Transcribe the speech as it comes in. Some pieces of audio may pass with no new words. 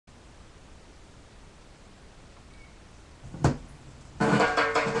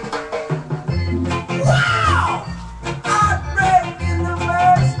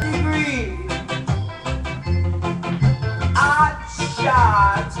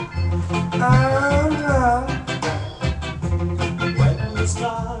When the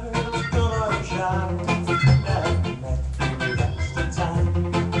stars gonna shine, that maybe that's the time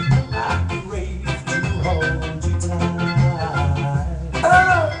I crave to hold you tight.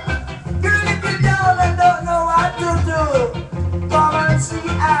 Oh, girl, if you're down and don't know what to do, come and see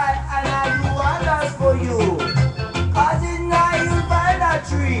and I do wonders for you. Cause in night you'll find a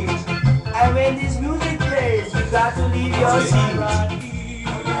treat, and when this music plays, you got to leave your seat.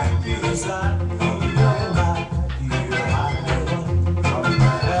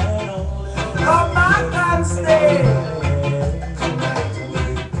 Come back and stay.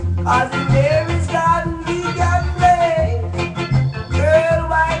 As in Mary's garden we can play. Girl,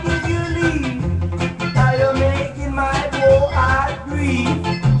 why did you leave? Now you're making my poor heart grieve.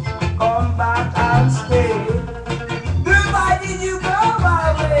 Come back and stay. Girl, why did you go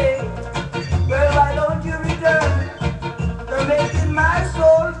away? Girl, why don't you return? You're making my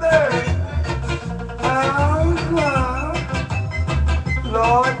soul burn.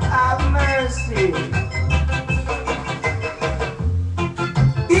 Lord have mercy.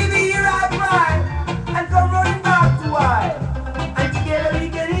 Give me your right mind and come running back to why. And together we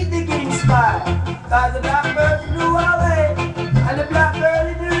can eat the king's pie. Cause the blackbird flew away, and the blackbird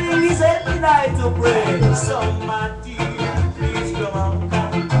in the ring is set tonight to pray. So my